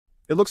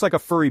It looks like a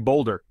furry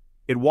boulder.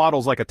 It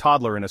waddles like a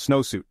toddler in a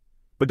snowsuit.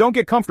 But don't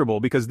get comfortable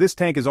because this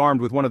tank is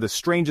armed with one of the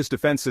strangest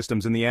defense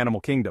systems in the animal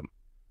kingdom.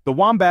 The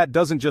wombat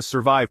doesn't just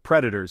survive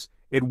predators,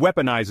 it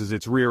weaponizes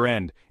its rear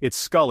end. Its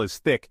skull is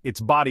thick, its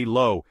body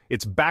low,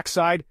 its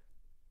backside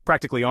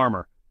practically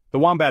armor. The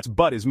wombat's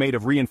butt is made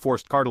of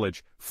reinforced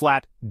cartilage,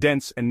 flat,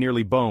 dense, and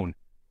nearly bone.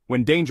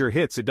 When danger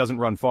hits, it doesn't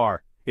run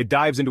far. It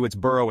dives into its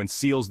burrow and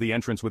seals the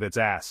entrance with its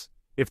ass.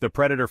 If the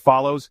predator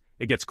follows,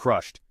 it gets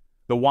crushed.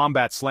 The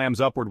wombat slams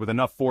upward with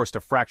enough force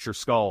to fracture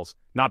skulls,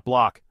 not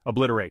block,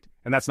 obliterate,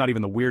 and that's not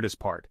even the weirdest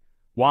part.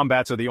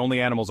 Wombats are the only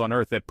animals on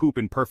Earth that poop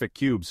in perfect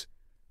cubes.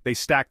 They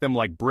stack them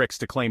like bricks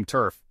to claim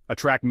turf,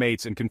 attract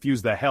mates, and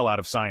confuse the hell out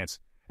of science.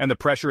 And the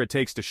pressure it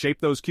takes to shape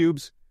those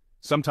cubes?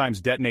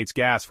 Sometimes detonates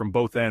gas from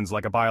both ends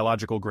like a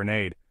biological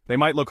grenade. They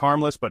might look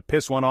harmless, but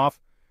piss one off?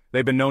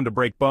 They've been known to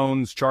break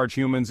bones, charge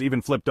humans,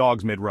 even flip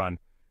dogs mid-run.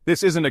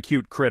 This isn't a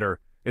cute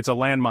critter, it's a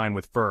landmine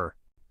with fur.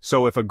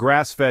 So if a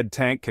grass-fed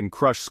tank can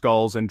crush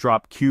skulls and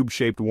drop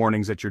cube-shaped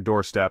warnings at your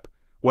doorstep,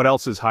 what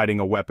else is hiding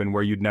a weapon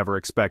where you'd never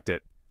expect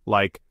it?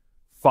 Like,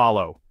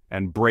 follow,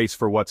 and brace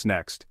for what's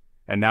next.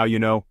 And now you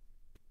know,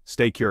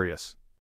 stay curious.